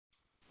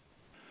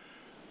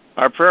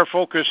Our prayer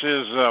focus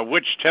is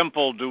which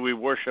temple do we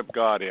worship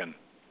God in?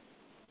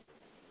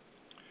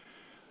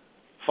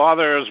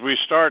 Father, as we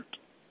start,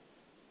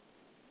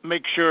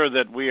 make sure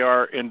that we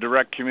are in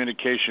direct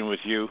communication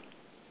with you,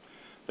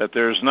 that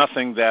there's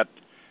nothing that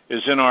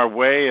is in our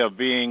way of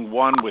being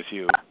one with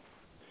you.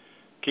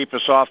 Keep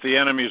us off the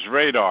enemy's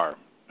radar,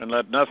 and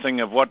let nothing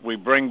of what we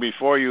bring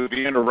before you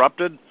be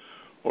interrupted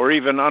or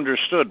even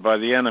understood by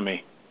the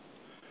enemy.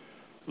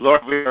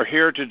 Lord, we are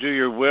here to do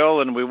your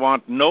will, and we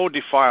want no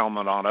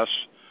defilement on us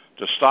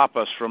to stop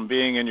us from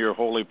being in your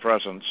holy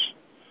presence.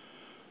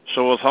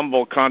 So with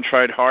humble,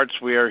 contrite hearts,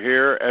 we are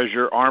here as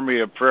your army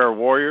of prayer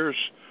warriors,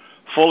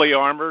 fully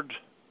armored,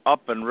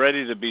 up and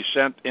ready to be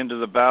sent into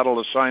the battle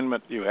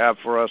assignment you have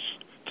for us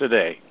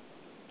today.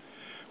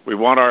 We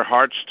want our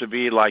hearts to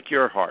be like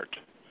your heart,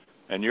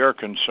 and your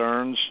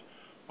concerns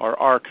are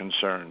our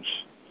concerns.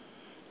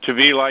 To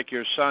be like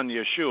your Son,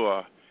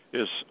 Yeshua,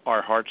 is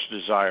our heart's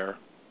desire.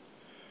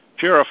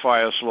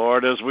 Purify us,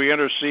 Lord, as we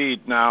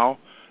intercede now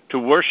to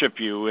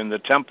worship you in the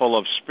temple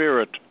of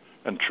spirit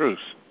and truth.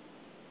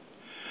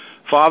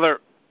 Father,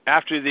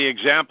 after the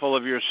example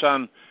of your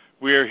Son,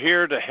 we are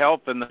here to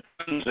help in the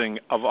cleansing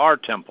of our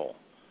temple,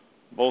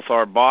 both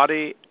our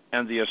body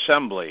and the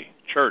assembly,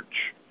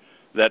 church,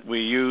 that we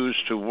use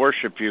to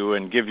worship you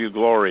and give you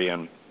glory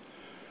in.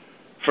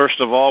 First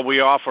of all, we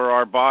offer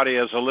our body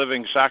as a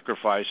living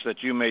sacrifice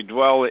that you may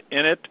dwell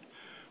in it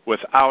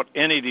without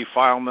any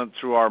defilement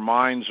through our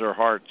minds or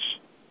hearts.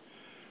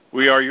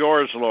 We are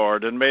yours,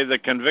 Lord, and may the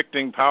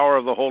convicting power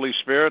of the Holy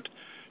Spirit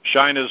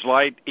shine as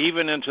light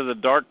even into the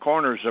dark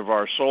corners of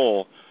our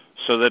soul,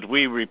 so that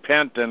we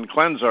repent and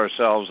cleanse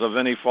ourselves of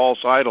any false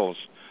idols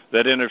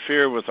that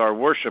interfere with our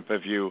worship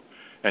of you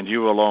and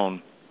you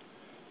alone.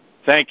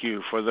 Thank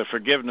you for the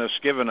forgiveness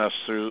given us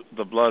through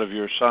the blood of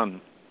your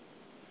Son.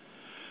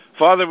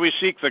 Father, we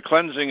seek the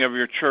cleansing of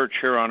your church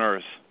here on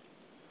earth.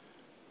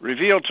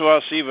 Reveal to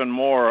us even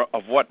more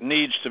of what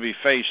needs to be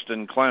faced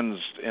and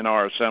cleansed in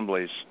our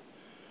assemblies.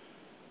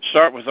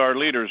 Start with our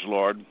leaders,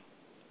 Lord.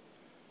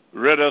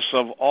 Rid us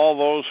of all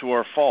those who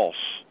are false,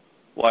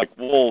 like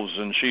wolves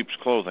in sheep's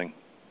clothing.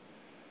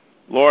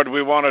 Lord,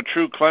 we want a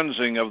true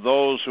cleansing of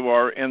those who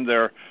are in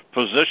their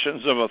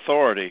positions of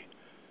authority,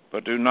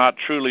 but do not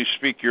truly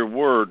speak your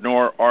word,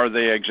 nor are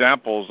they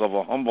examples of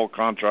a humble,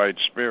 contrite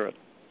spirit.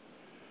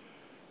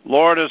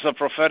 Lord, as the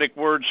prophetic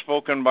word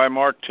spoken by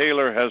Mark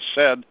Taylor has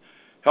said,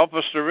 help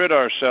us to rid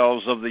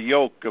ourselves of the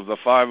yoke of the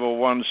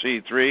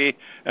 501c3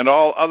 and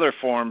all other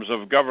forms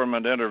of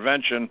government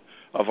intervention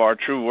of our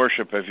true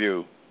worship of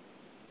you.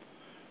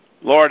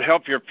 Lord,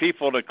 help your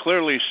people to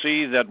clearly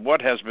see that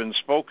what has been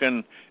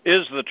spoken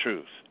is the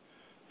truth,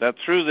 that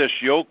through this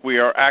yoke we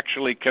are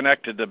actually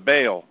connected to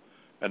Baal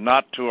and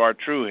not to our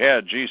true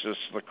head, Jesus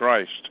the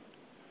Christ.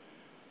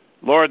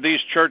 Lord,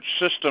 these church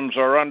systems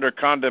are under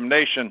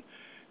condemnation,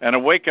 and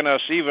awaken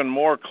us even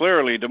more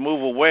clearly to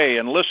move away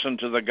and listen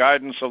to the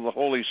guidance of the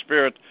Holy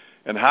Spirit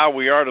and how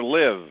we are to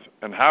live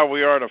and how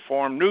we are to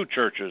form new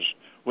churches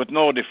with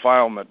no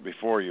defilement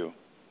before you.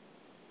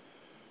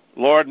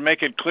 Lord,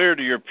 make it clear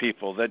to your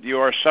people that you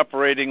are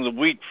separating the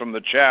wheat from the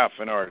chaff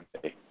in our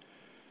day,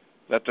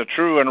 that the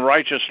true and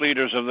righteous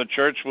leaders of the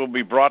church will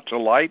be brought to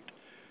light,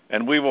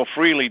 and we will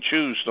freely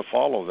choose to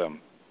follow them.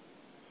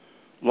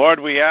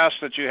 Lord, we ask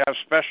that you have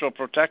special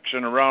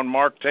protection around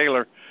Mark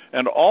Taylor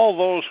and all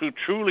those who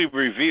truly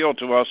reveal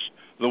to us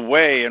the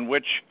way in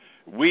which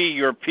we,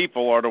 your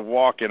people, are to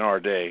walk in our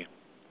day.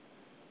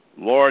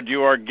 Lord,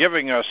 you are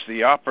giving us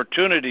the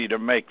opportunity to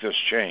make this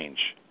change.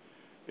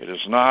 It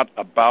is not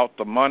about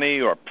the money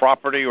or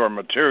property or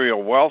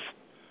material wealth,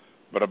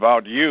 but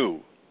about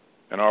you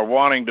and our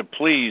wanting to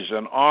please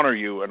and honor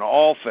you in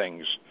all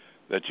things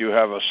that you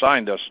have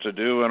assigned us to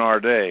do in our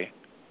day.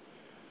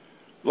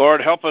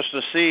 Lord, help us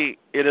to see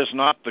it is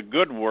not the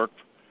good work,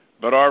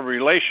 but our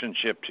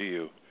relationship to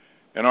you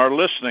and our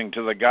listening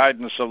to the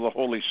guidance of the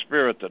Holy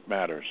Spirit that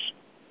matters.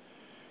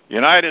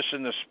 Unite us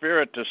in the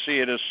Spirit to see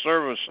it as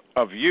service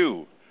of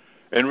you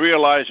and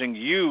realizing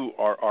you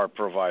are our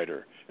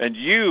provider and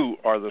you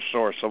are the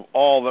source of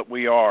all that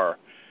we are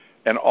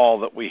and all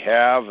that we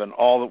have and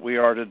all that we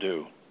are to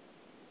do.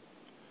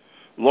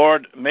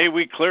 Lord, may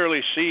we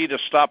clearly see to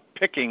stop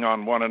picking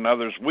on one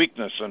another's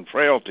weakness and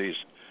frailties,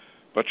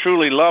 but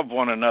truly love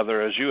one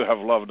another as you have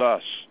loved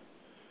us.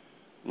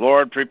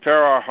 Lord,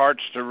 prepare our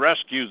hearts to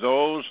rescue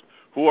those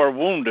who are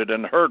wounded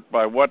and hurt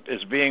by what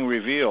is being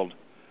revealed,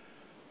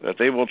 that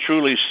they will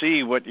truly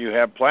see what you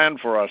have planned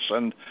for us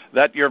and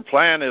that your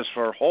plan is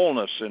for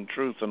wholeness in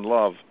truth and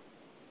love.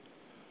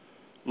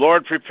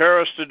 Lord, prepare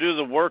us to do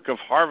the work of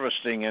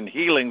harvesting and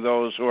healing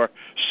those who are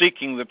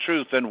seeking the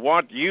truth and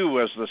want you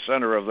as the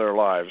center of their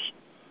lives.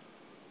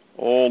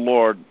 Oh,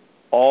 Lord,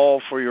 all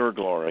for your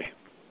glory.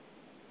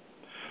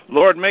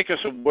 Lord, make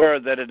us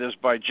aware that it is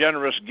by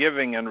generous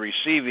giving and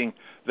receiving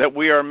that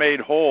we are made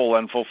whole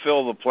and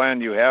fulfill the plan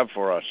you have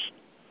for us.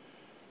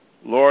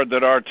 Lord,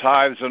 that our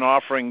tithes and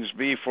offerings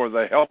be for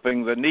the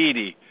helping the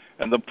needy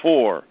and the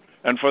poor,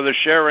 and for the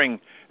sharing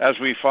as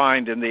we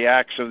find in the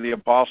Acts of the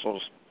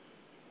Apostles.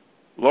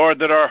 Lord,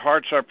 that our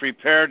hearts are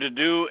prepared to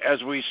do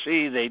as we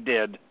see they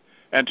did,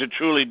 and to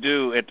truly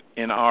do it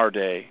in our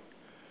day.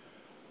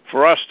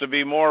 For us to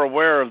be more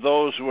aware of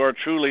those who are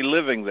truly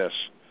living this,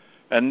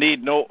 and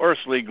need no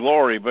earthly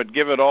glory, but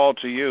give it all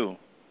to you.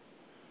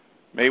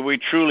 May we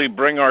truly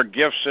bring our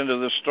gifts into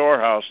the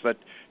storehouse that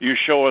you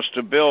show us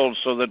to build,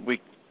 so that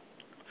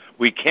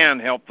we can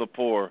help the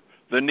poor,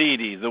 the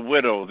needy, the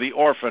widow, the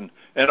orphan,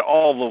 and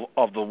all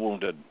of the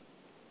wounded.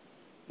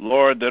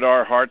 Lord, that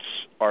our hearts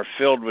are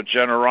filled with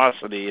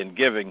generosity and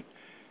giving,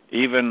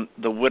 even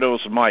the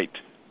widow's mite,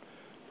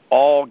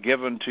 all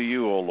given to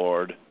you, O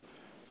Lord,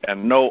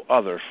 and no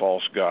other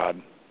false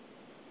god.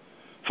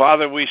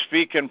 Father, we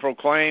speak and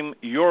proclaim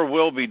your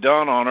will be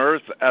done on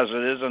earth as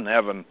it is in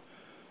heaven,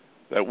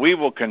 that we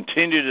will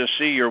continue to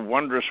see your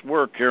wondrous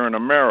work here in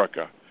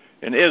America,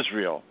 in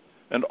Israel,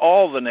 and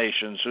all the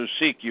nations who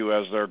seek you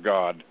as their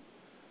God.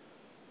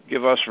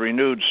 Give us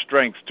renewed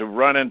strength to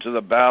run into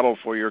the battle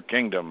for your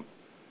kingdom.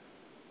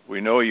 We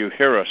know you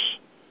hear us,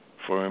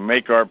 for we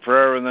make our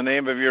prayer in the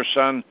name of your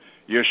Son,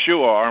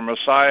 Yeshua, our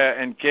Messiah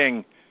and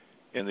King,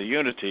 in the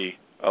unity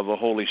of the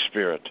Holy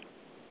Spirit.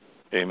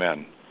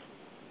 Amen.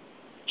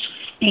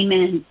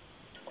 Amen.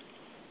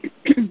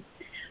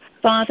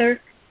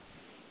 Father,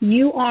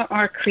 you are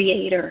our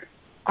Creator,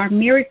 our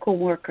miracle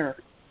worker,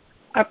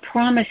 our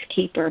promise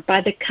keeper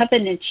by the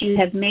covenants you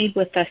have made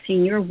with us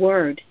in your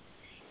word,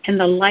 and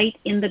the light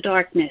in the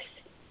darkness,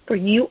 for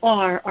you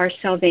are our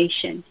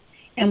salvation,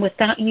 and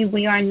without you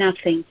we are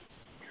nothing.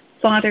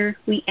 Father,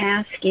 we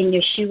ask in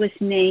Yeshua's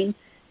name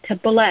to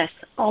bless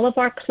all of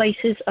our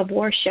places of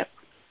worship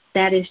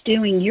that is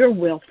doing your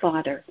will,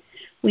 Father.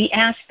 We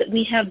ask that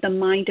we have the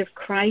mind of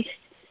Christ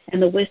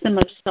and the wisdom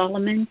of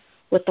Solomon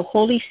with the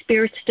Holy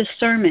Spirit's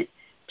discernment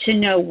to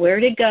know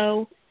where to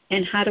go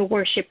and how to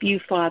worship you,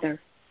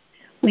 Father.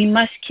 We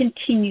must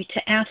continue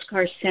to ask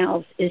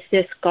ourselves, is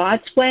this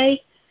God's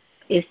way?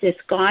 Is this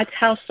God's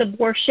house of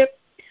worship?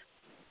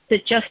 Is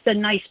it just a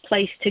nice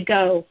place to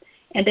go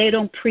and they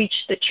don't preach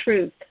the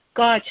truth,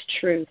 God's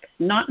truth,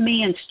 not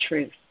man's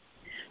truth?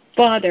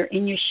 Father,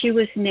 in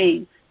Yeshua's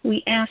name,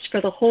 we ask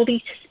for the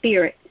Holy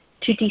Spirit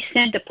to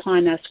descend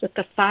upon us with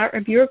the fire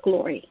of your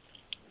glory,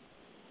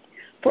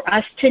 for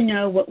us to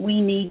know what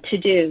we need to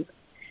do.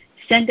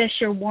 Send us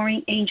your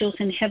warring angels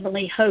and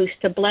heavenly hosts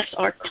to bless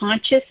our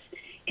conscious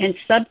and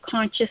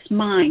subconscious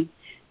mind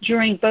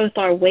during both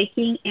our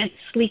waking and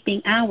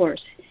sleeping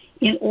hours,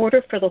 in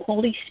order for the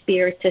Holy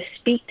Spirit to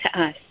speak to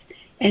us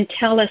and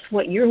tell us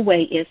what your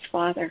way is,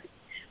 Father.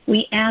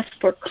 We ask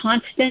for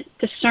constant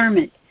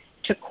discernment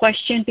to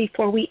question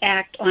before we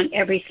act on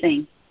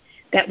everything,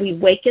 that we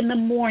wake in the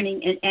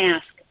morning and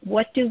ask,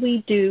 what do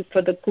we do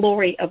for the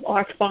glory of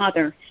our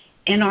Father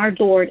and our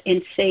Lord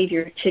and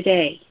Savior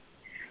today?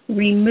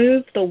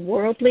 Remove the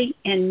worldly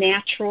and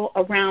natural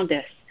around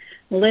us.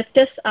 Lift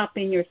us up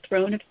in your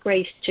throne of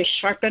grace to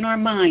sharpen our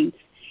minds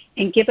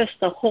and give us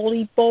the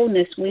holy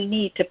boldness we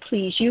need to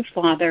please you,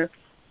 Father,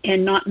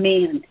 and not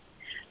man.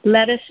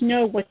 Let us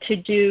know what to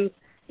do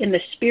in the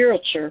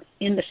spiritual,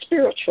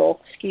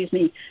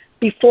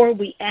 before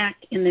we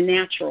act in the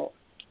natural.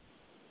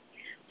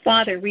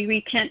 Father, we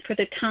repent for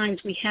the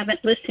times we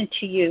haven't listened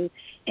to you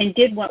and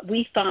did what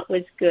we thought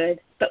was good,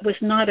 but was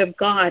not of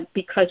God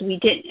because we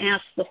didn't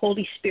ask the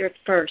Holy Spirit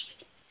first.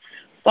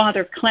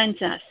 Father,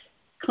 cleanse us,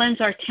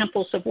 cleanse our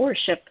temples of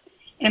worship,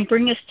 and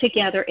bring us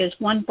together as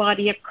one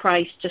body of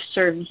Christ to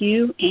serve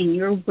you and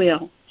your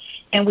will.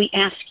 And we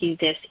ask you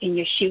this in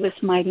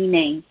Yeshua's mighty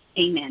name.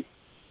 Amen.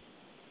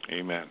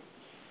 Amen.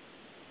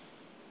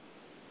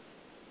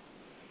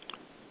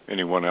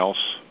 Anyone else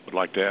would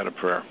like to add a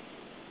prayer?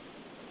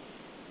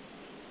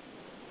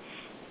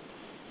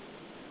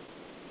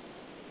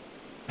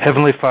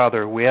 Heavenly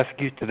Father, we ask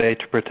you today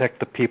to protect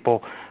the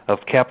people of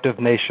captive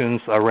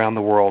nations around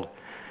the world.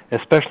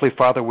 Especially,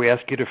 Father, we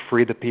ask you to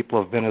free the people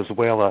of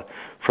Venezuela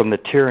from the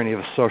tyranny of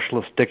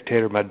socialist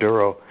dictator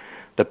Maduro.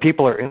 The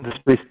people are in the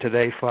streets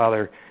today,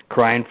 Father,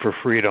 crying for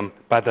freedom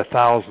by the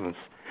thousands.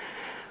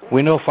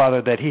 We know,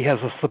 Father, that he has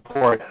the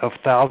support of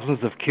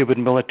thousands of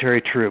Cuban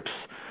military troops,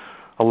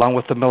 along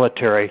with the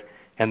military,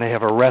 and they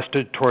have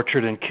arrested,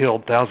 tortured, and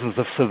killed thousands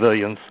of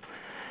civilians.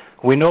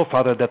 We know,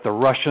 Father, that the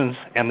Russians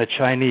and the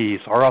Chinese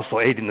are also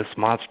aiding this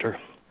monster.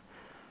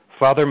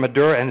 Father,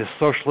 Maduro and his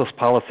socialist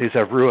policies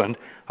have ruined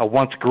a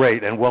once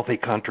great and wealthy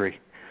country.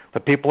 The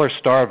people are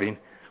starving.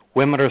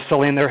 Women are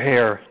selling their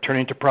hair,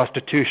 turning to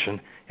prostitution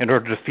in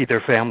order to feed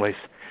their families.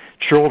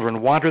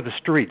 Children wander the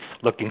streets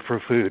looking for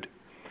food.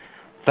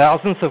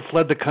 Thousands have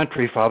fled the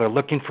country, Father,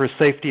 looking for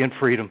safety and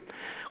freedom.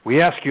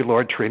 We ask you,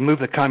 Lord, to remove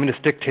the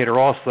communist dictator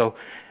also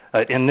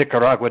in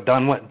Nicaragua,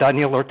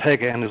 Daniel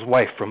Ortega, and his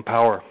wife from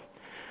power.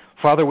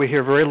 Father, we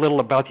hear very little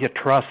about the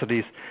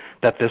atrocities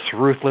that this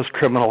ruthless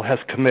criminal has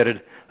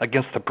committed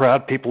against the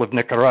proud people of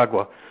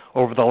Nicaragua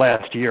over the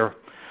last year.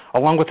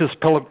 Along with his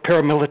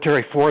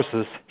paramilitary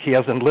forces, he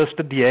has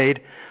enlisted the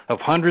aid of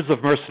hundreds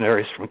of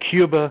mercenaries from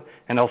Cuba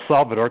and El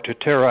Salvador to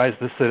terrorize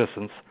the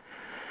citizens.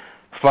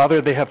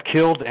 Father, they have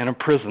killed and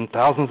imprisoned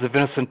thousands of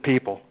innocent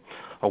people.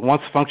 A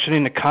once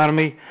functioning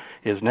economy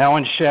is now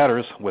in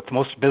shatters, with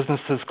most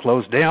businesses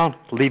closed down,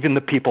 leaving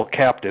the people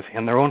captive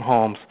in their own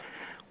homes,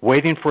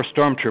 waiting for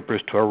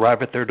stormtroopers to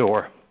arrive at their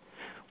door.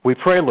 We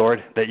pray,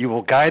 Lord, that you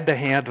will guide the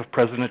hand of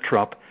President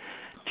Trump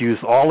to use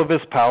all of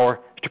his power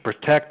to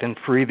protect and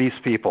free these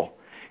people.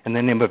 In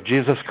the name of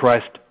Jesus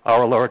Christ,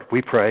 our Lord,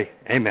 we pray.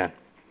 Amen.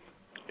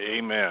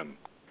 Amen.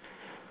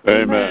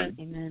 Amen.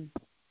 Amen.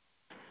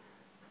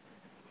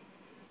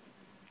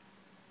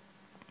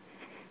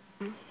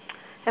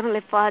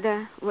 Heavenly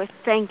Father, we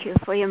thank you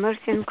for your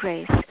mercy and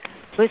grace.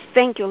 We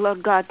thank you,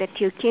 Lord God,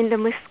 that your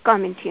kingdom is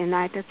coming to the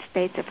United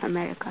States of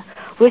America.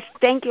 We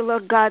thank you,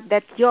 Lord God,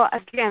 that your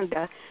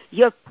agenda,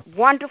 your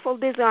wonderful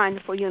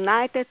design for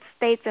United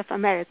States of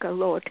America,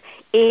 Lord,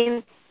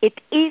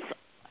 it is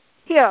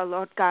here,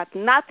 Lord God.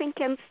 Nothing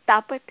can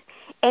stop it.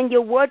 And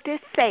your word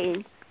is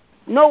saying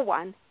no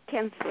one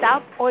can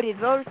stop or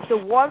reverse the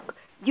work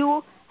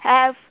you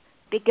have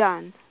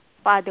begun.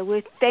 Father,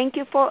 we thank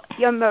you for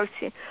your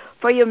mercy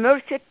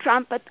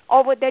trumpet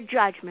over the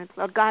judgment.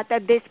 Lord God,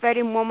 at this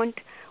very moment,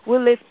 we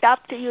lift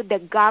up to you the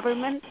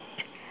government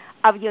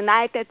of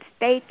United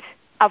States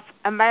of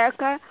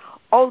America,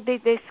 all the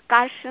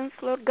discussions,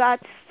 Lord God,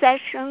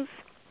 sessions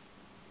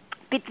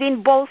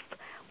between both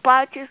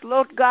parties,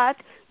 Lord God.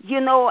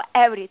 You know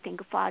everything,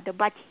 Father,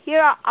 but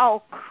hear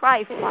our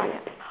cry, Father,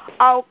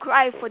 our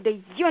cry for the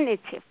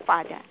unity,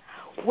 Father.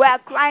 We are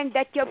crying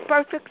that your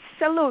perfect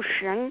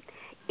solution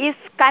is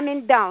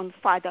coming down,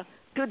 Father,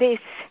 to this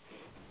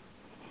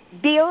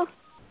bill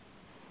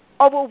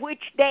over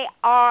which they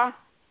are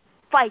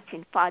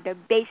fighting, Father,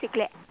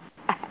 basically,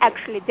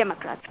 actually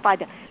Democrats,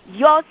 Father.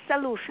 Your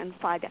solution,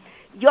 Father,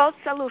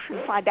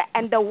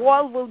 and the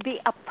world will be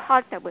a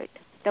part of it,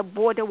 the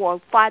border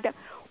wall, Father.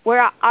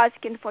 We're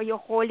asking for your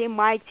holy,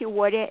 mighty,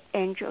 warrior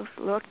angels,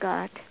 Lord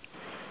God.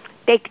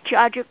 Take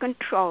charge of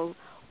control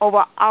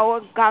over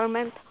our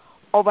government,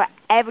 over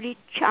every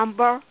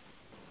chamber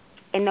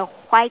in the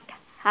White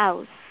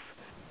House,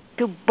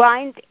 to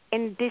bind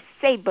and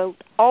disable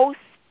all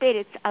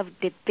spirits of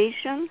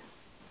division,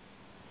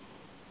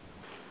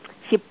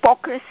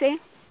 hypocrisy,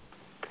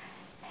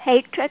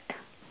 hatred,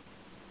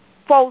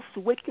 false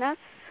witness,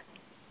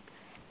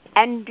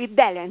 and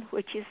rebellion,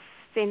 which is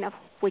sin of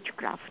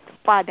witchcraft.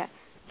 Father,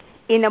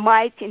 in the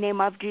mighty name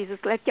of Jesus,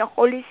 let your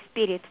Holy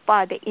Spirit,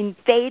 Father,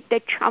 invade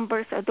the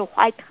chambers of the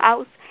White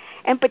House,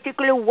 and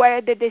particularly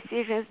where the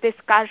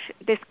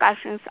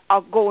discussions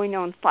are going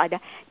on, Father,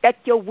 that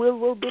your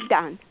will be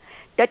done,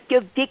 that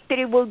your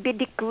victory will be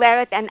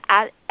declared, and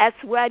as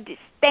we are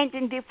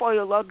standing before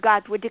you, Lord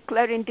God, we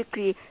declare and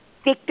decree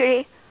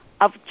victory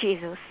of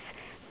Jesus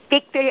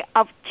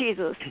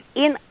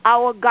in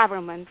our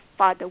government,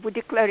 Father. We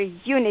declare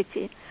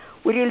unity.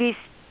 We release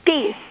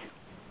peace,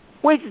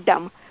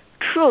 wisdom,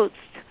 truth,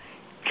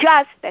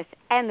 justice,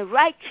 and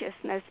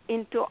righteousness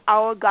into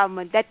our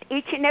government, that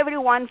each and every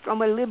one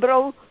from a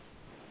liberal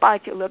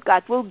party, Lord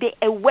God, will be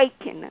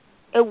awakened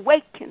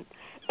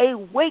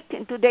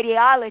to the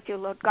reality,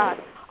 Lord God,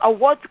 of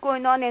what's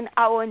going on in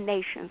our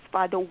nations,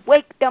 Father.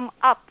 Wake them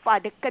up,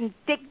 Father.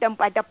 Convict them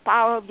by the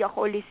power of your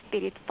Holy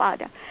Spirit,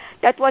 Father.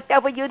 That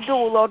whatever you do,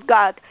 Lord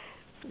God,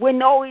 we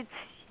know it's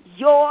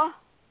your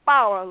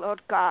power,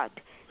 Lord God.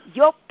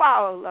 Your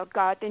power, Lord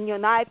God, in the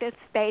United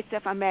States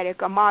of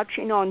America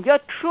marching on. Your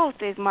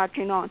truth is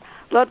marching on.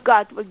 Lord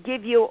God, we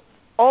give you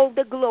all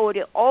the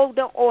glory, all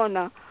the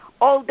honor,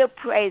 all the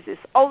praises,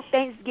 all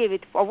thanksgiving.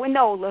 For we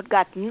know, Lord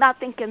God,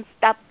 nothing can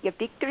stop your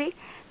victory.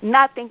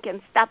 Nothing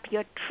can stop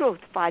your truth,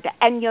 Father,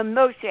 and your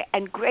mercy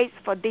and grace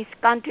for this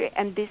country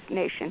and this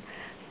nation.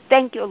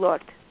 Thank you,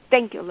 Lord.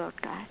 Thank you, Lord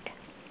God.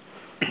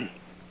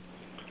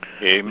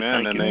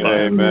 Amen and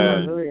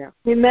amen.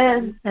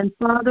 Amen. And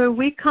Father,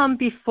 we come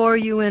before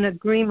you in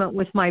agreement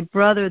with my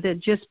brother that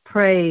just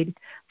prayed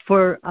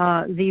for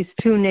these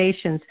two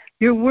nations.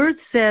 Your word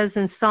says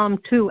in Psalm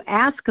 2,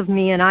 ask of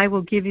me and I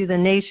will give you the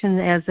nation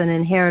as an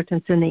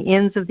inheritance and the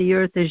ends of the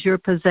earth as your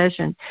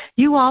possession.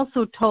 You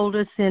also told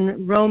us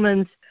in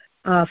Romans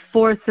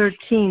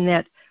 4:13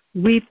 that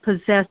we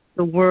possess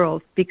the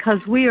world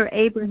because we are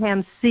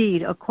Abraham's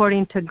seed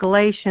according to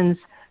Galatians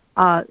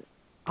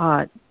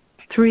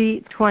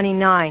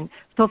 3:29.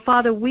 So,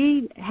 Father,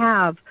 we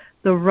have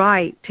the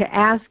right to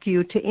ask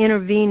you to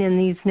intervene in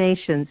these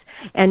nations.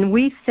 And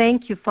we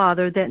thank you,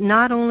 Father, that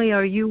not only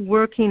are you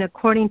working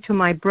according to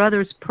my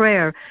brother's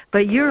prayer,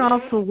 but you're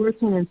also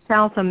working in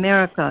South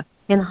America,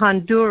 in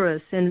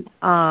Honduras, in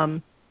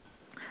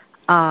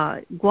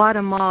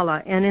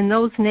Guatemala, and in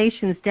those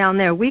nations down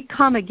there. We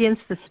come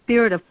against the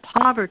spirit of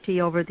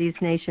poverty over these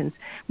nations.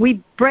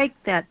 We break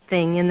that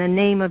thing in the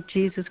name of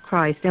Jesus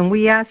Christ. And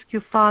we ask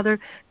you, Father,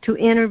 to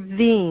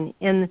intervene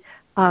in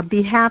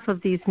behalf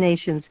of these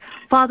nations.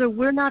 Father,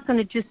 we're not going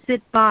to just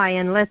sit by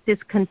and let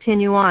this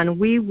continue on.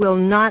 We will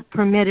not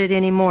permit it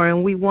anymore,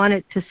 and we want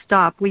it to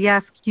stop. We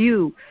ask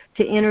you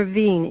to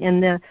intervene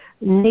in the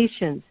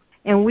nations.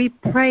 And we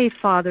pray,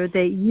 Father,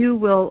 that you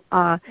will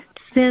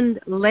send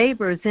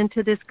laborers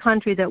into this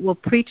country that will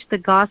preach the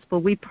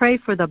gospel. We pray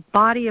for the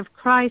body of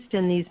Christ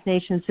in these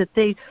nations, that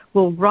they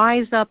will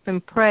rise up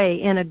and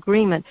pray in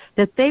agreement,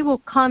 that they will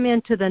come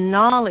into the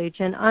knowledge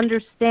and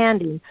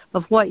understanding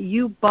of what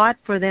you bought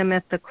for them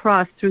at the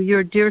cross through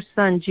your dear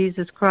Son,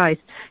 Jesus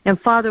Christ. And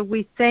Father,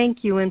 we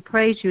thank you and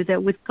praise you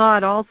that with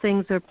God all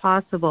things are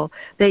possible,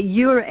 that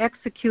you are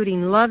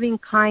executing loving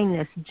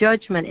kindness,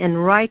 judgment,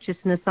 and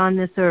righteousness on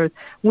this earth.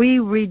 We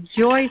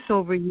rejoice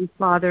over you,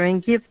 Father,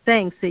 and give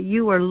thanks that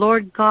you are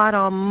Lord God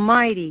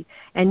Almighty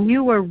and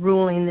you are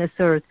ruling this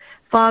earth.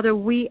 Father,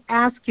 we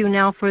ask you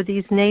now for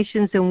these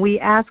nations, and we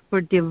ask for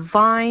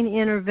divine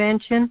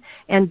intervention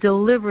and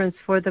deliverance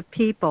for the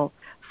people.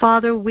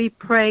 Father, we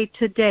pray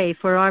today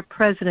for our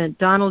President,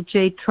 Donald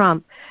J.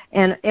 Trump,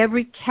 and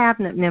every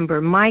cabinet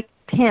member, Mike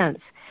Pence.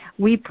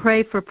 We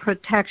pray for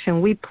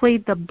protection. We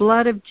plead the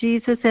blood of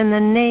Jesus and the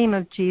name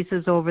of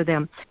Jesus over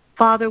them.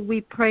 Father,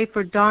 we pray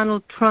for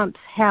Donald Trump's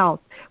health.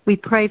 We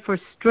pray for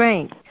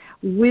strength,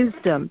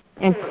 wisdom,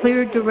 and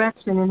clear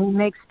direction when he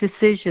makes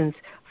decisions.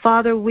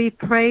 Father, we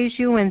praise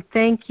you and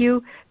thank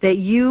you that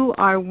you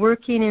are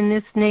working in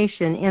this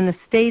nation, in the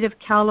state of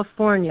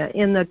California,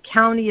 in the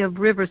county of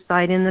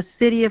Riverside, in the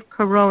city of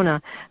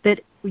Corona,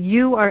 that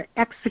you are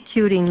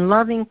executing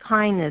loving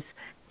kindness,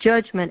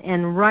 judgment,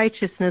 and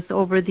righteousness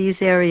over these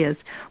areas.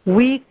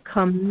 We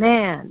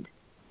command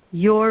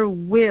your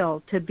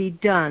will to be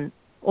done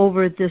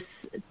over the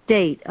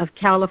state of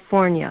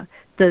California,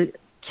 the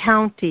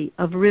county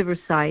of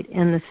Riverside,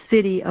 and the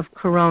city of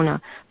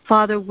Corona.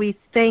 Father, we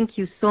thank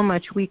you so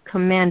much. We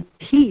command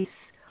peace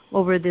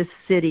over this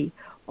city,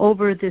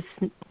 over this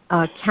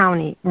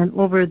county, and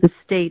over the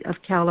state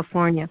of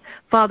California.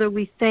 Father,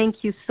 we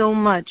thank you so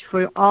much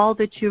for all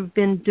that you've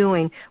been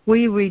doing.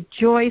 We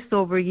rejoice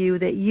over you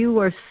that you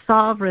are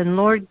sovereign,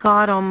 Lord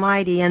God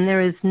Almighty, and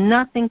there is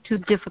nothing too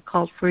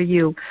difficult for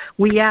you.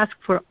 We ask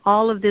for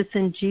all of this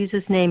in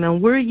Jesus' name,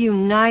 and we're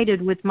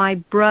united with my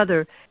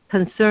brother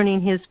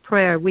concerning his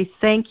prayer. We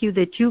thank you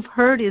that you've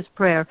heard his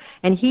prayer,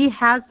 and he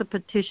has the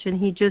petition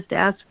he just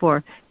asked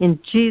for. In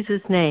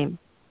Jesus' name.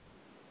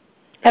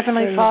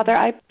 Heavenly Father,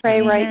 I pray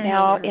right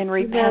now in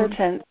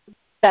repentance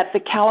that the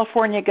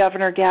California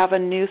Governor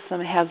Gavin Newsom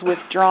has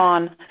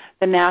withdrawn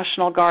the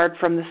National Guard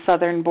from the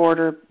southern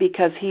border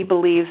because he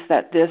believes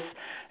that this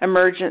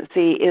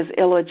emergency is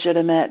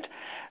illegitimate.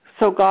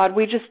 So, God,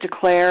 we just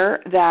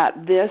declare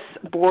that this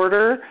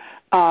border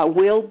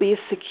will be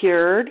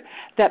secured,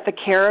 that the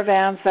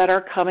caravans that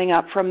are coming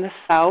up from the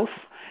south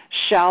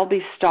shall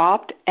be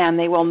stopped and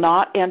they will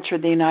not enter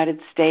the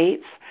United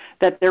States,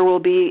 that there will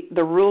be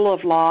the rule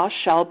of law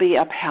shall be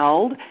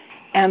upheld,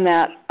 and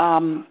that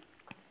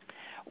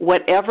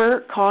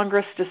whatever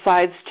Congress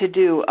decides to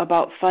do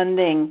about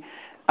funding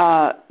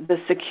the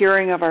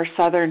securing of our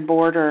southern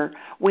border,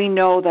 we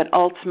know that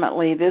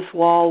ultimately this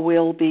wall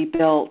will be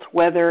built,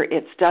 whether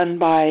it's done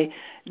by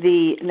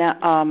the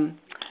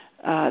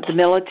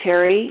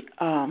military,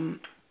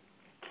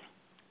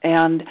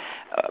 and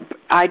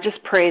I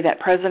just pray that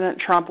President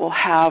Trump will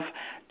have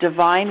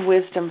divine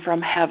wisdom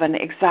from heaven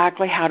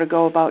exactly how to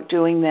go about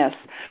doing this.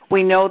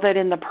 We know that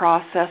in the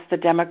process the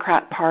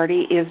Democrat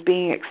Party is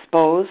being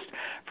exposed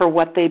for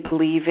what they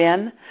believe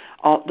in,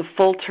 the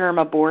full-term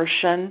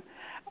abortion,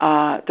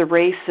 the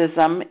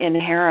racism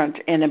inherent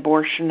in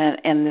abortion,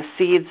 and the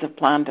seeds of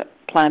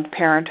Planned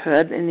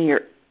Parenthood in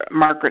the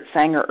Margaret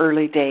Sanger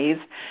early days,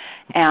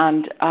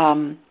 and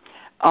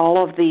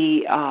all of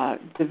the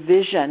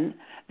division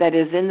that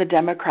is in the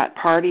Democrat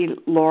Party,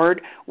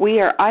 Lord.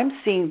 I'm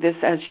seeing this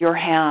as your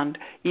hand.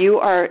 You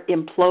are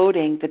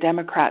imploding the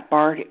Democrat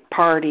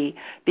Party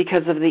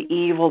because of the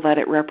evil that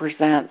it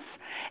represents.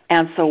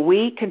 And so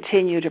we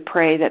continue to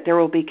pray that there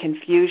will be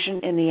confusion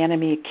in the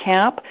enemy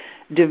camp,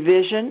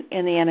 division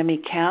in the enemy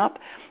camp.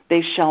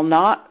 They shall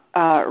not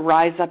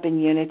rise up in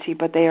unity,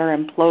 but they are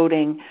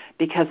imploding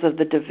because of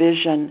the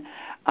division,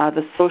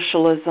 the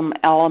socialism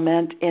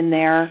element in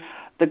there.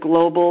 The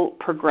global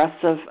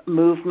progressive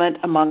movement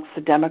amongst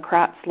the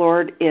Democrats,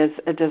 Lord, is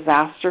a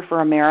disaster for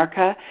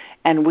America,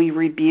 and we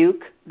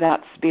rebuke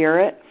that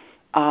spirit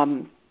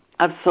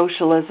of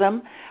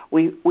socialism.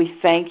 We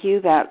thank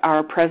you that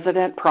our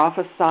president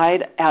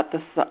prophesied at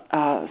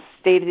the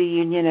State of the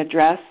Union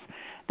address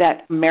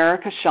that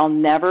America shall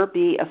never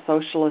be a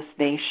socialist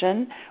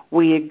nation.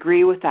 We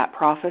agree with that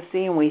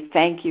prophecy, and we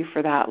thank you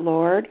for that,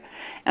 Lord.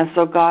 And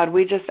so, God,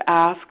 we just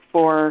ask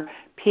for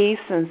peace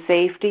and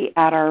safety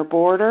at our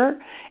border,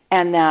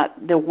 and that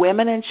the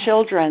women and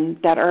children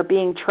that are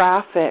being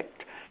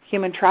trafficked,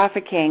 human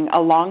trafficking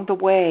along the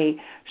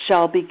way,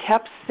 shall be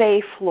kept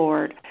safe,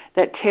 Lord,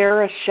 that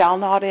terrorists shall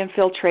not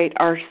infiltrate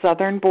our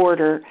southern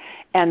border,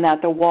 and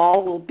that the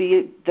wall will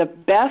be the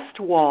best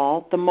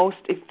wall, the most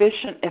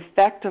efficient,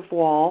 effective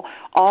wall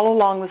all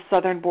along the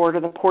southern border,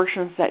 the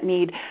portions that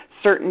need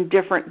certain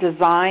different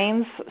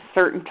designs,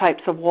 certain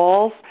types of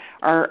walls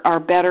are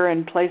better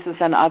in places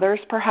than others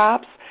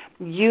perhaps.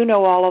 You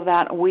know all of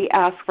that. We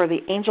ask for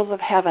the angels of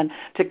heaven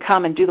to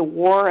come and do the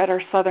war at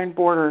our southern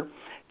border,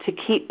 to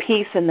keep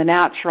peace in the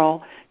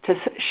natural, to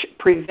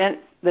prevent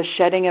the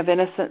shedding of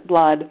innocent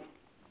blood,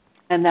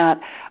 and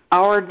that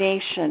our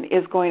nation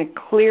is going to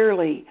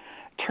clearly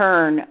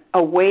turn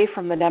away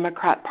from the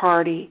Democrat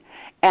Party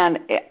and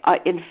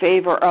in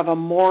favor of a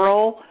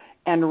moral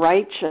and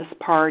righteous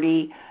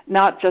party,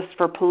 not just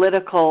for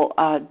political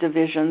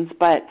divisions,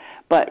 but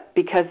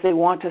because they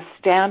want to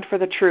stand for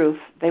the truth,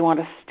 they want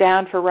to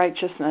stand for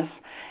righteousness,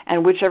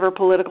 and whichever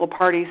political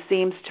party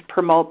seems to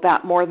promote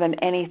that more than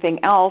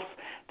anything else,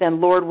 then,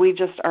 Lord, we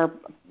just are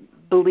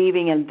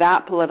believing in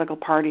that political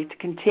party to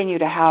continue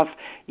to have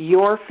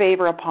your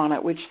favor upon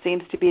it, which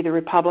seems to be the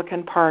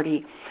Republican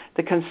Party,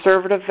 the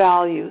conservative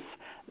values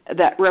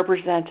that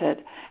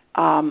represented,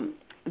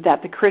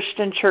 that the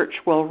Christian church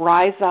will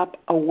rise up,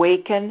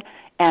 awaken,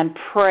 and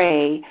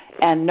pray,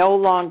 and no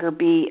longer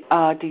be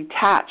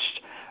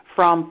detached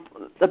from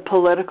the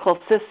political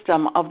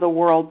system of the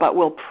world, but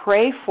will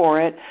pray for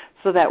it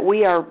so that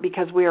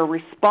because we are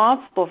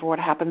responsible for what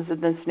happens in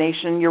this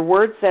nation. Your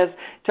word says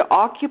to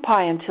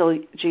occupy until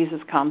Jesus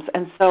comes.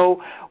 And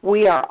so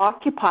we are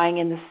occupying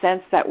in the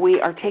sense that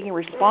we are taking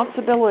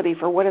responsibility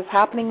for what is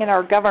happening in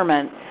our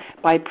government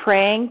by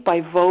praying, by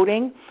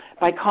voting,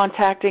 by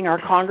contacting our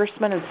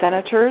congressmen and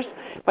senators,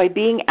 by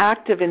being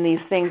active in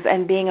these things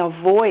and being a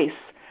voice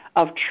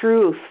of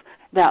truth,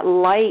 that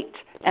light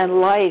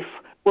and life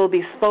will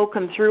be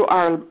spoken through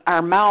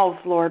our mouths,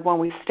 Lord, when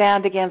we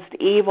stand against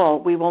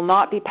evil. We will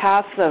not be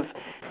passive.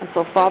 And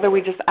so, Father,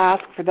 we just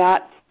ask for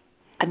that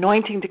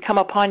anointing to come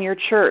upon your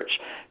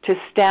church, to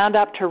stand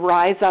up, to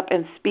rise up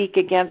and speak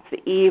against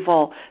the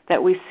evil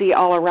that we see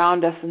all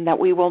around us, and that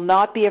we will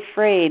not be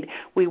afraid.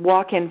 We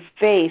walk in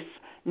faith,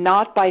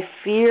 not by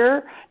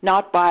fear,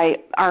 not by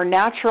our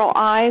natural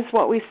eyes,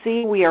 what we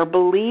see. We are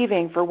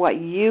believing for what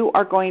you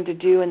are going to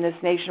do in this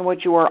nation,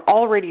 what you are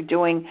already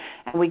doing,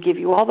 and we give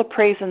you all the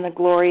praise and the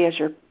glory as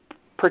you're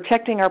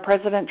protecting our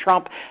President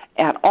Trump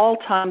at all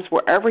times,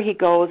 wherever he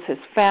goes, his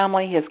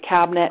family, his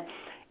cabinet,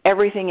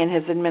 everything in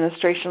his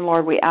administration.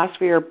 Lord, we ask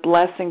for your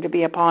blessing to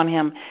be upon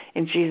him.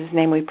 In Jesus'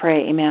 name we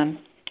pray. Amen.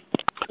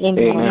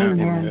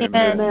 Amen. Amen.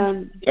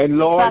 Amen. And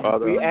Lord,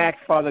 Father, we ask,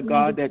 Father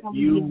God, that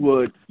you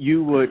would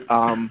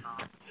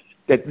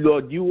that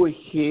Lord, you would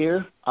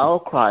hear our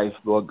cries,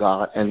 Lord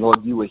God, and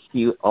Lord, you would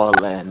heal our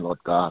land, Lord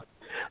God.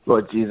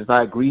 Lord Jesus,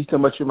 I agree so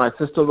much with my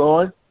sister,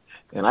 Lord,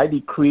 and I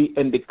decree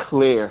and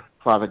declare,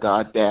 Father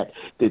God, that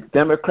the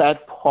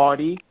Democrat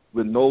Party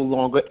will no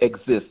longer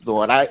exist,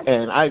 Lord. I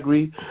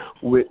agree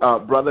with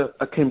Brother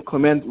Kim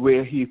Clement,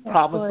 where he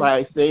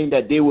prophesied saying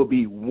that there will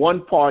be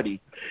one party,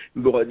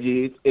 Lord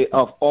Jesus,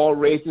 of all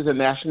races and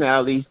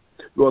nationalities,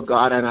 Lord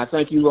God. And I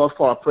thank you, Lord,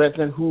 for our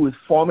president who is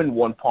forming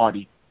one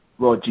party,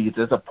 Lord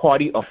Jesus, a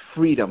party of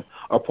freedom,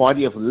 a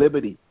party of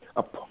liberty,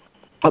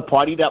 a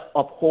party that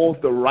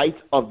upholds the rights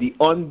of the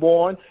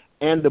unborn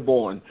and the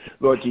born,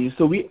 Lord Jesus.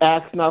 So we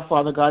ask now,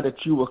 Father God,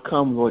 that you will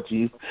come, Lord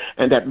Jesus,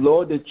 and that,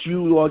 Lord, that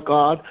you, Lord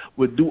God,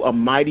 would do a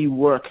mighty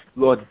work,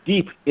 Lord,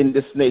 deep in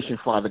this nation,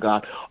 Father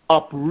God.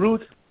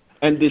 Uproot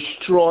and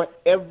destroy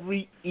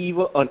every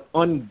evil and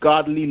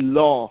ungodly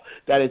law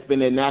that has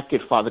been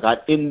enacted, Father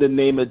God, in the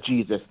name of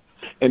Jesus.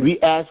 And we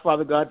ask,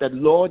 Father God, that,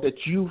 Lord,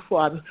 that you,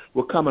 Father,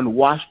 will come and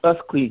wash us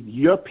clean,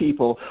 your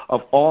people,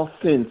 of all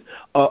sins,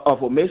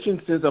 of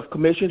omission, sins of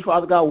commission,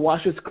 Father God.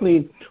 Wash us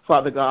clean,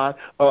 Father God,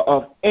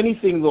 of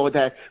anything, Lord,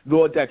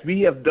 that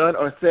we have done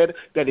or said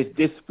that is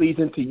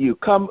displeasing to you.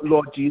 Come,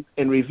 Lord Jesus,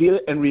 and reveal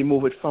it and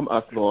remove it from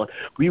us, Lord.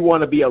 We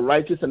want to be a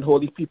righteous and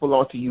holy people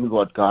unto you,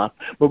 Lord God.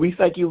 But we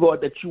thank you, Lord,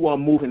 that you are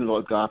moving,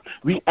 Lord God.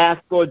 We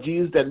ask, Lord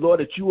Jesus, that,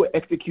 Lord, that you will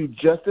execute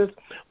justice,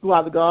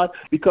 Father God,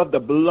 because the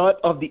blood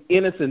of the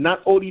innocent,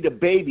 not only the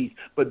babies,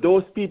 but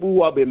those people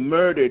who have been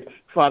murdered,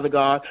 Father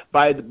God,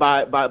 by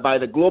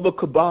the global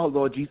cabal,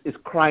 Lord Jesus, is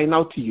crying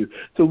out to you.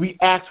 So we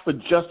ask for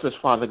justice,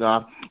 Father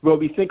God. Lord,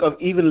 we think of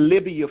even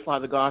Libya,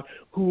 Father God,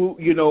 who,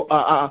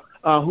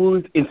 who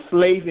is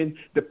enslaving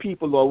the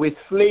people, Lord, where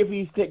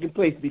slavery is taking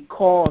place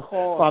because,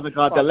 Father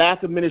God, the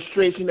last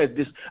administration has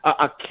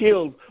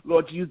killed,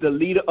 Lord Jesus, the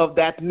leader of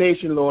that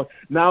nation, Lord.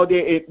 Now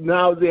they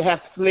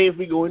have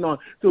slavery going on.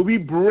 So we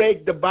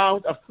break the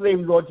bounds of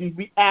slavery, Lord Jesus.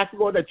 We ask,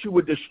 Lord, that you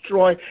would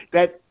destroy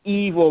that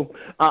evil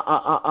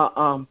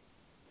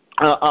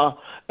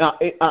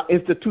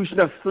institution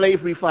of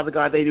slavery, Father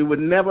God, that it would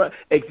never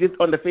exist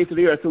on the face of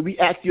the earth. So we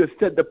ask you to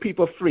set the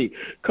people free.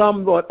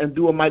 Come, Lord, and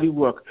do a mighty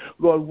work.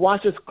 Lord,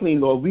 wash us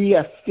clean, Lord. We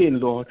have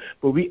sinned, Lord,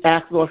 but we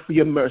ask, Lord, for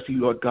your mercy,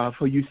 Lord God.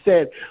 For you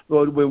said,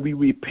 Lord, when we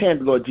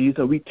repent, Lord Jesus,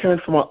 and we turn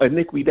from our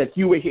iniquity, that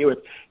you will hear us.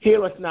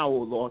 Hear us now, O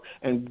Lord,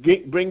 and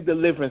bring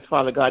deliverance,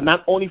 Father God,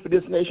 not only for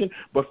this nation,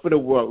 but for the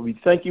world. We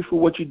thank you for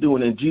what you're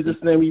doing. In Jesus'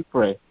 name we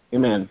pray.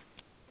 Amen.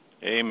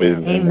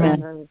 Amen.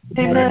 Amen.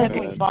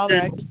 Heavenly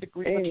Father, I just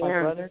agree with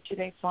my brother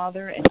today,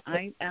 Father, and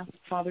I ask,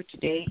 Father,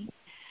 today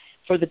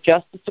for the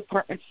Justice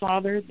Department,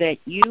 Father, that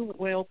you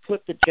will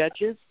put the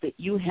judges that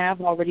you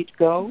have all ready to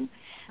go,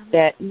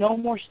 that no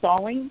more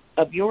stalling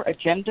of your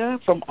agenda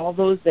from all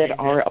those that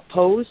are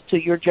opposed to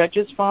your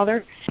judges,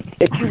 Father,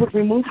 that you would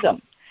remove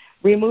them,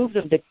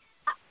 that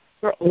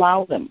you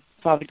allow them,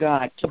 Father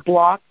God, to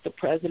block the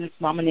President's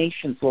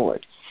nominations,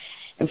 Lord.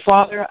 And,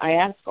 Father, I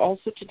ask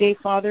also today,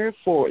 Father,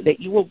 that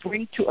you will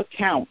bring to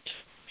account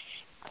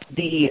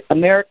the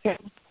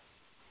American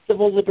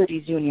Civil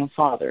Liberties Union,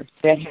 Father,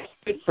 that has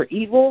stood for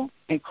evil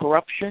and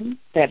corruption,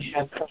 that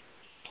have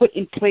put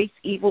in place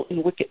evil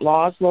and wicked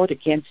laws, Lord,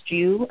 against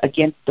you,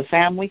 against the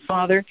family,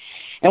 Father.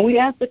 And we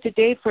ask that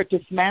today for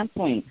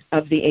dismantling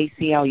of the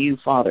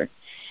ACLU, Father,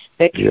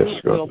 that you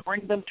will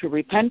bring them to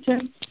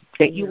repentance,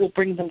 that you will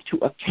bring them to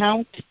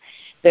account,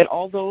 that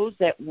all those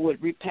that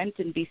would repent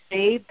and be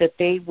saved, that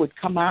they would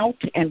come out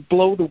and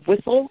blow the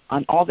whistle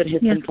on all that has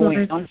been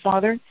going on,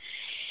 Father.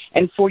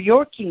 And for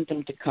your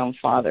kingdom to come,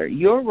 Father,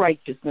 your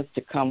righteousness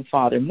to come,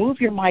 Father, move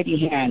your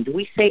mighty hand.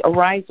 We say,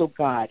 arise, O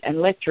God,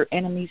 and let your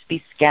enemies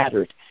be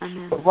scattered.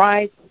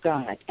 Arise, O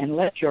God, and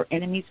let your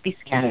enemies be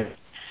scattered.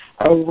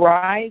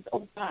 Arise,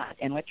 O God,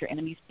 and let your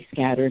enemies be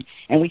scattered.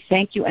 And we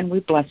thank you and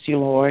we bless you,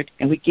 Lord,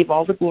 and we give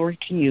all the glory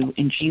to you.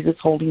 In Jesus'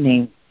 holy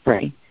name,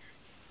 pray.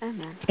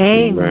 Amen.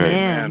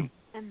 Amen.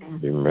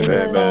 Amen.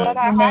 Amen. Lord,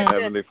 I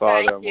Heavenly just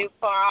Father, thank you,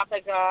 Father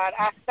God.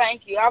 I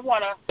thank you. I'm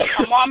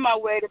on my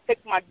way to pick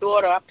my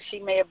daughter up. She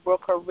may have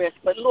broke her wrist.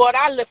 But, Lord,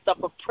 I lift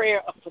up a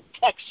prayer of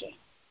protection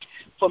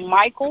for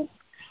Michael,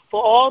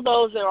 for all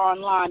those that are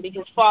online,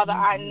 because, Father,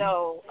 I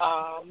know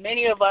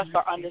many of us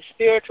are under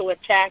spiritual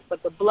attack,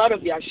 but the blood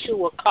of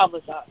Yeshua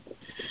covers us.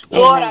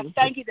 Lord, I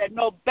thank you that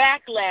no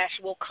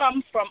backlash will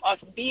come from us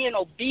being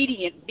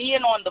obedient,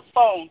 being on the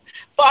phone.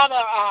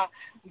 Father,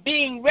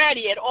 being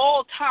ready at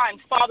all times,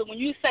 Father, when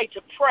you say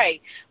to pray.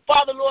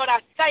 Father, Lord, I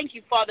thank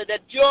you, Father, that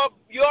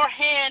your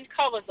hand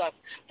covers us.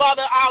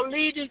 Father, our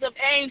legions of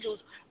angels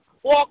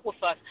walk with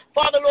us.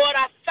 Father, Lord,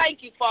 I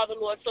thank you, Father,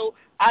 Lord. So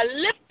I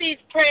lift these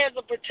prayers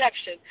of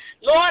protection.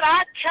 Lord,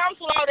 I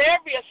cancel out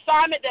every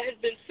assignment that has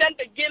been sent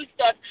against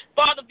us,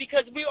 Father,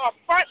 because we are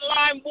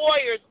frontline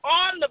warriors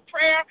on the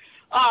prayer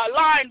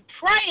line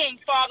praying,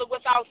 Father,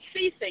 without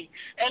ceasing.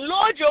 And,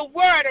 Lord, your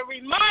word, a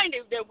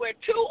reminder that where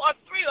 2 or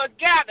 3 are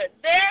gathered,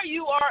 there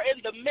you are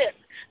in the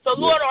midst. So,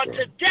 Lord, on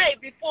today,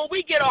 before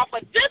we get off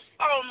of this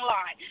phone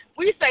line,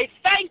 we say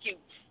thank you.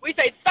 We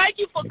say thank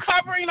you for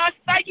covering us.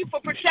 Thank you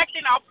for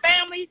protecting our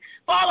family.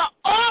 Father,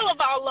 all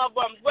of our loved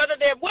ones, whether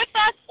they're with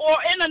us or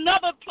in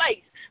another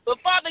place. But,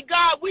 Father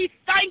God, we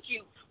thank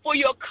you for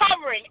your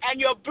covering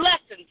and your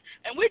blessings.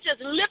 And we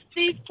just lift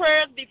these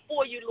prayers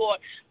before you, Lord.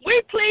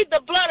 We plead the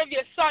blood of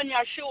your Son,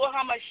 Yeshua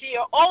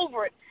HaMashiach,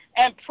 over it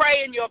and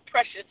pray in your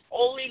precious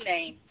holy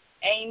name.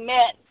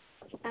 Amen.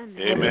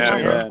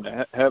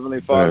 Amen.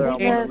 Heavenly Father, I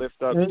want to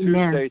lift up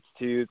 2 states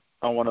to you.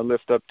 I want to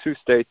lift up 2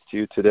 states to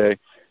you today,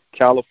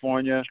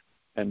 California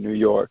and New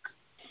York.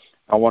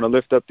 I want to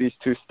lift up these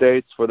 2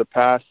 states. For the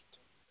past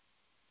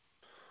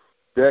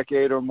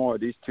decade or more,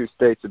 these 2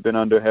 states have been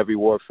under heavy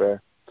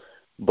warfare.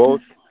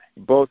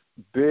 Both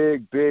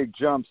big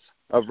jumps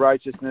of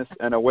righteousness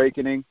and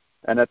awakening,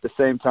 and at the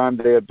same time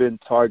they have been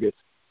targets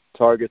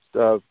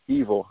of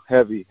evil,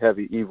 heavy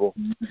evil.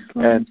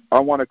 And I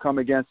want to come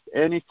against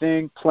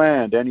anything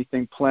planned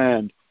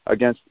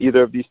against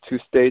either of these 2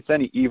 states,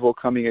 any evil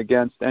coming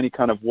against, any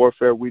kind of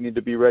warfare we need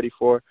to be ready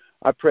for.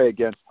 I pray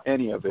against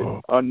any of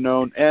it,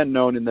 unknown and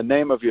known, in the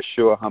name of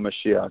Yeshua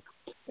HaMashiach.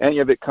 Any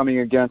of it coming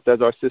against,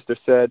 as our sister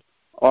said,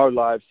 our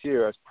lives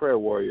here as prayer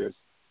warriors,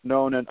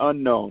 known and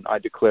unknown, I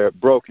declare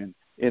broken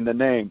in the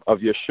name of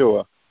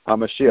Yeshua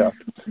HaMashiach,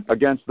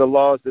 against the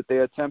laws that they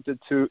attempted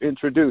to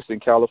introduce in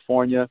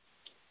California,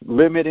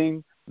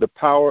 limiting the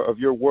power of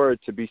your word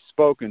to be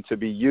spoken, to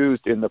be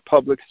used in the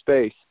public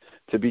space,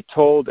 to be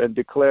told and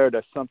declared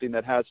as something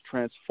that has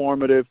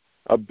transformative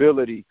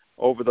ability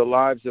over the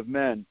lives of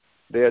men.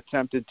 They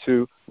attempted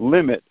to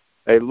limit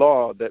a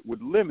law that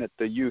would limit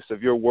the use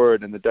of your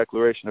word and the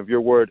declaration of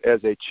your word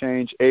as a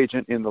change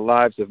agent in the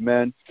lives of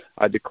men.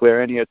 I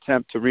declare any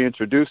attempt to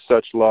reintroduce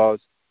such laws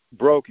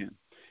broken.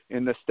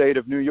 In the state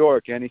of New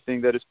York,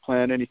 anything that is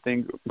planned,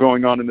 anything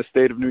going on in the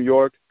state of New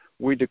York,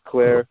 we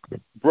declare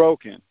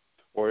broken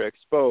or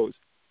exposed.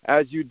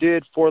 As you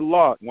did for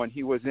Lot when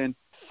he was in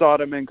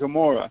Sodom and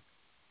Gomorrah.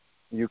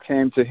 You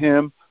came to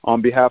him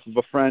on behalf of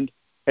a friend,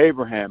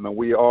 Abraham, and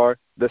we are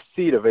the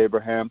seed of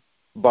Abraham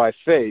by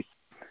faith.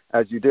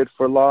 As you did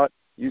for Lot,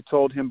 you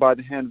told him by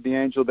the hand of the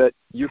angel that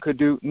you could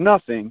do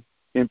nothing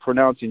in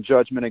pronouncing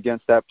judgment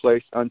against that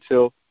place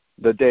until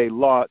the day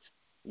Lot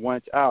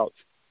went out.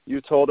 You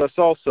told us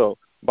also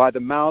by the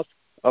mouth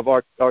of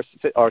our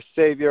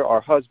Savior, our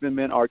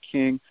husbandman, our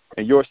King,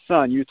 and your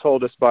Son, you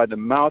told us by the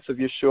mouth of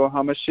Yeshua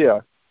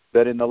HaMashiach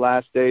that in the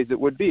last days it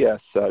would be as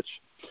such,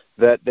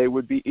 that they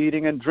would be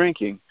eating and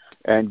drinking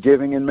and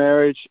giving in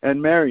marriage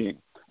and marrying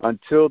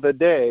until the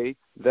day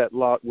that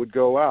Lot would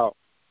go out.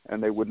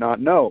 And they would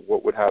not know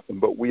what would happen,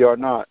 but we are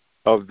not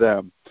of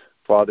them.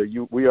 Father,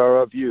 we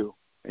are of you,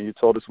 and you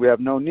told us we have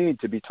no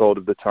need to be told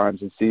of the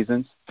times and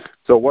seasons.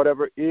 So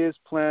whatever is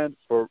planned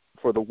for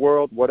the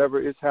world, whatever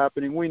is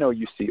happening, we know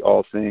you see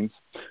all things.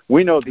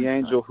 We know the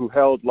angel who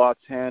held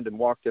Lot's hand and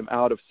walked him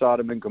out of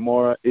Sodom and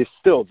Gomorrah is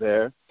still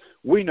there.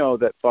 We know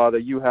that, Father,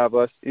 you have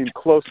us in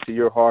close to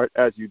your heart,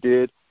 as you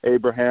did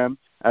Abraham,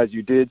 as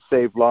you did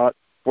save Lot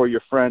for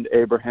your friend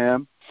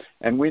Abraham.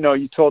 And we know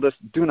you told us,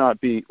 do not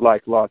be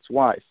like Lot's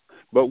wife.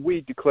 But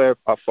we declare,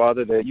 our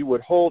Father, that you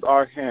would hold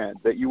our hand,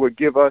 that you would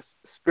give us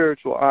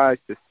spiritual eyes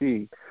to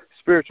see,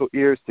 spiritual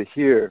ears to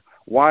hear,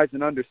 wise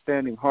and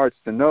understanding hearts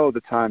to know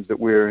the times that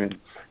we're in,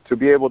 to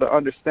be able to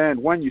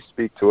understand when you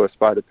speak to us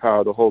by the power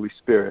of the Holy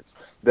Spirit,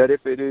 that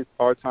if it is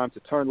our time to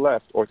turn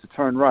left or to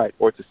turn right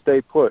or to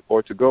stay put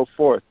or to go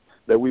forth,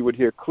 that we would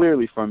hear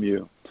clearly from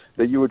you,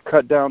 that you would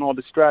cut down all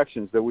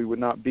distractions, that we would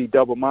not be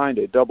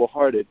double-minded,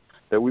 double-hearted,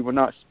 that we would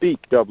not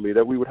speak doubly,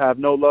 that we would have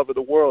no love of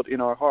the world in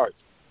our hearts.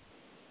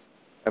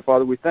 And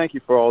Father, we thank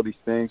you for all these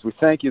things. We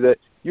thank you that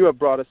you have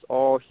brought us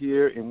all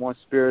here in one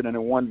spirit and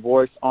in one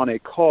voice on a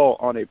call,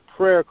 on a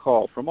prayer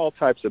call from all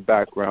types of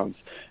backgrounds.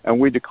 And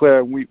we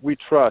declare, we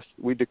trust,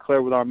 we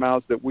declare with our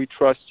mouths that we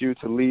trust you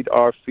to lead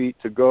our feet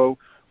to go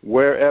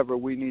wherever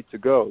we need to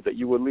go, that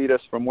you would lead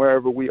us from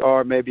wherever we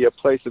are, maybe a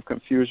place of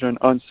confusion,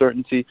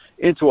 uncertainty,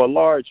 into a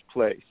large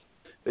place,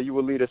 that you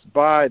will lead us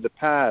by the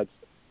paths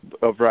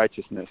of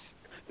righteousness,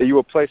 that you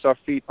will place our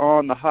feet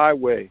on the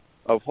highway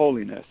of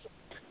holiness.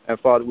 And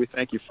Father, we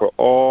thank you for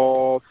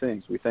all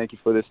things. We thank you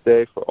for this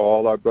day, for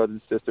all our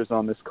brothers and sisters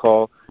on this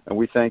call, and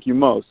we thank you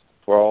most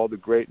for all the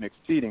great and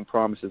exceeding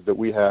promises that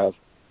we have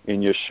in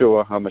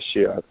Yeshua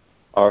HaMashiach,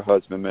 our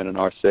husbandman and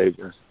our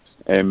Savior.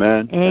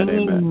 Amen. Amen. And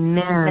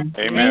amen.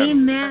 Amen.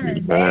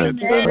 Amen.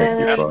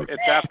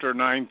 It's after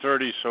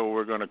 9:30, so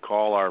we're going to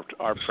call our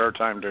prayer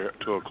time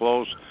to a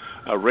close.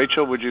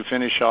 Rachel, would you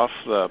finish off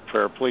the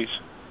prayer, please?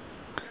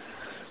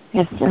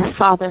 Yes, sir.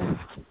 Father.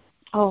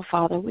 Oh,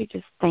 Father, we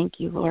just thank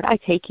you, Lord. I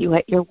take you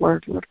at your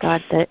word, Lord God,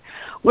 that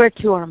where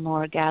two or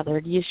more are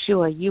gathered,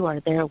 Yeshua, you are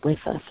there with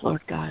us,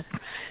 Lord God.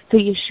 So,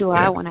 Yeshua,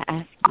 I want to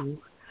ask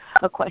you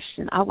a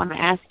question. I want to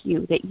ask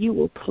you that you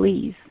will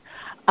please,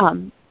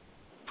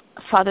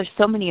 Father,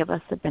 so many of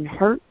us have been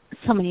hurt.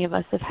 So many of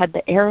us have had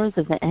the arrows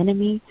of the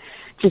enemy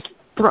just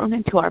thrown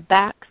into our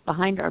backs,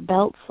 behind our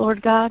belts,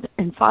 Lord God.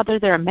 And, Father,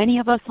 there are many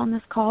of us on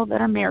this call that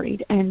are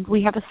married, and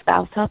we have a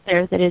spouse out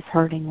there that is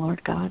hurting,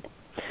 Lord God.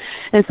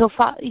 And so,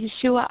 Father,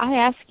 Yeshua, I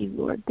ask you,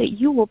 Lord, that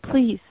you will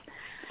please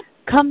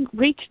come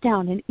reach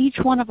down in each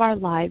one of our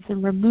lives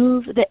and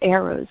remove the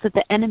arrows that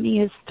the enemy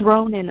has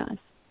thrown in us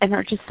and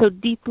are just so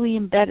deeply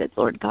embedded,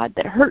 Lord God,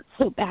 that hurt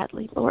so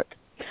badly, Lord.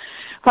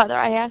 Father,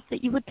 I ask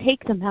that you would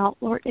take them out,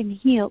 Lord, and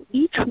heal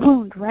each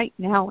wound right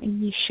now in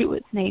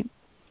Yeshua's name.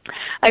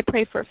 I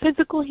pray for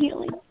physical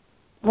healing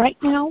right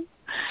now.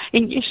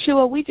 In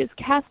Yeshua, we just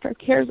cast our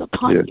cares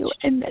upon you,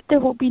 and that there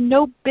will be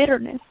no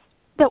bitterness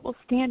that will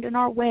stand in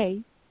our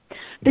way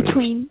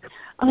between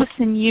us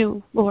and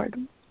you, Lord.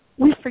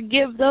 We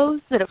forgive those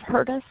that have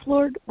hurt us,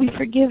 Lord. We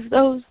forgive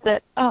those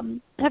that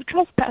have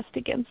trespassed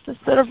against us,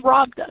 that have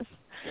robbed us,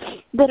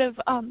 that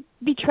have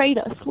betrayed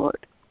us,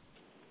 Lord.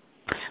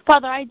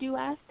 Father, I do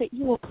ask that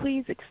you will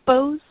please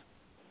expose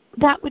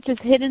that which is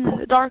hidden in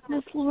the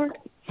darkness, Lord.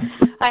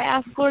 I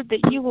ask, Lord,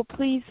 that you will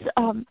please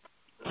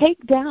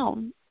take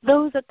down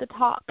those at the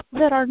top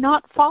that are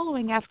not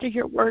following after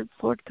your words,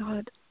 Lord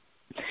God.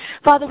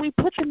 Father, we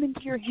put them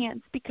into your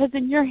hands because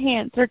in your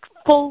hands are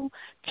full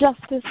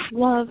justice,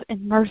 love,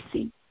 and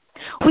mercy.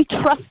 We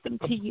trust them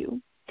to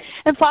you.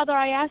 And Father,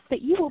 I ask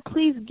that you will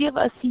please give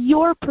us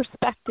your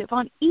perspective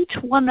on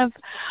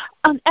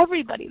on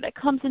everybody that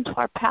comes into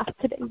our path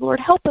today,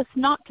 Lord. Help us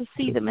not to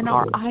see them in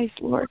our eyes,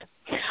 Lord.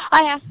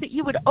 I ask that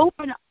you would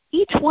open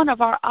each one of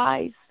our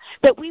eyes,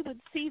 that we would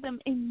see them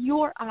in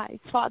your eyes,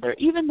 Father,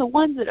 even the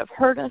ones that have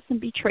hurt us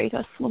and betrayed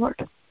us,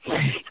 Lord.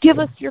 Give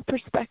us your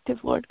perspective,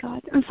 Lord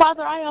God. And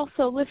Father, I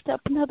also lift up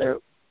another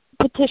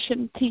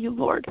petition to you,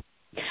 Lord,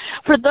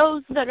 for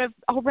those that have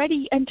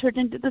already entered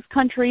into this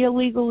country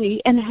illegally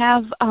and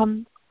have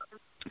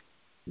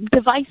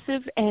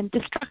divisive and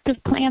destructive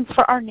plans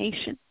for our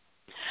nation.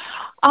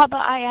 Abba,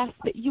 I ask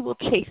that you will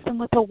chase them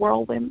with a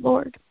whirlwind,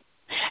 Lord.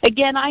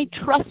 Again, I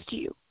trust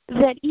you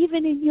that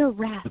even in your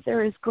wrath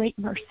there is great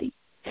mercy.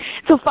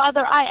 So,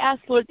 Father, I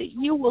ask, Lord, that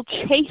you will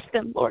chase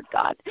them, Lord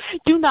God.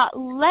 Do not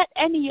let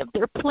any of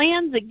their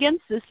plans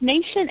against this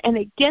nation and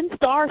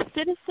against our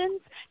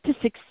citizens to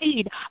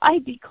succeed. I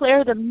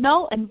declare them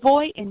null and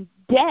void and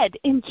dead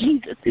in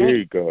Jesus'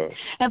 name.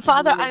 And,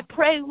 Father, I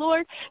pray,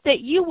 Lord,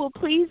 that you will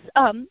please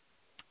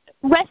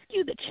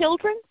rescue the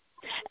children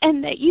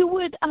and that you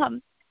would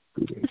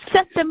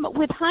set them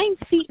with hind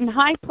feet in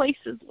high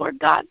places, Lord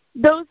God,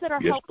 those that are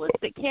helpless,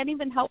 that can't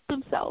even help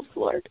themselves,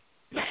 Lord.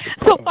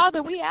 So,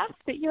 Father, we ask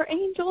that your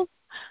angels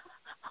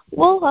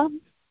will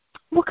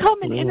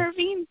come and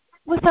intervene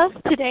with us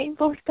today,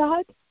 Lord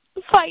God.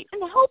 Fight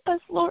and help us,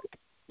 Lord.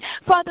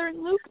 Father,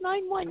 in Luke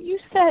 9:1, you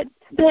said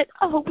that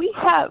we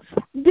have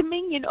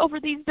dominion over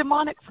these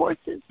demonic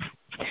forces.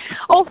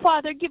 Oh,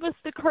 Father, give us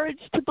the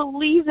courage to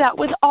believe that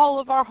with all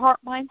of our heart,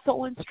 mind,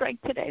 soul, and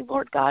strength today,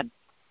 Lord God,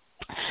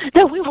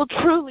 that we will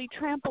truly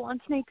trample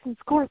on snakes and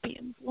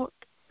scorpions, Lord,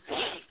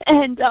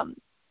 and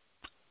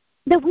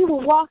that we will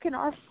walk in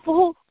our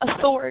full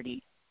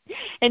authority.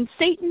 And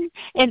Satan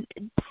and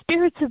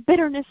spirits of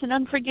bitterness and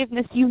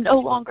unforgiveness, you no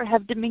longer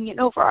have dominion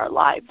over our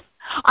lives.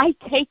 I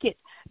take it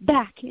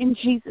back in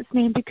Jesus'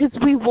 name because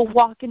we will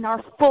walk in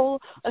our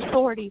full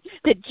authority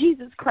that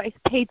Jesus Christ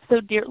paid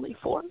so dearly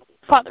for.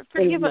 Father,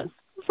 forgive us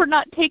for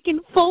not taking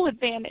full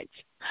advantage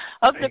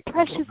of the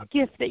precious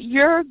gift that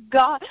your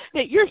God,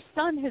 that your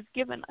Son has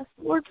given us.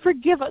 Lord,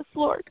 forgive us,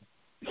 Lord.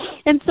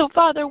 And so,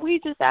 Father, we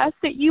just ask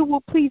that you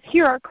will please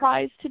hear our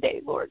cries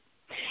today, Lord.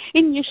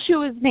 In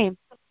Yeshua's name,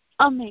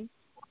 amen.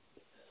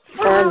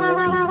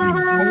 Amen.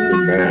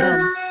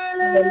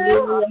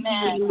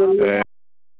 Amen.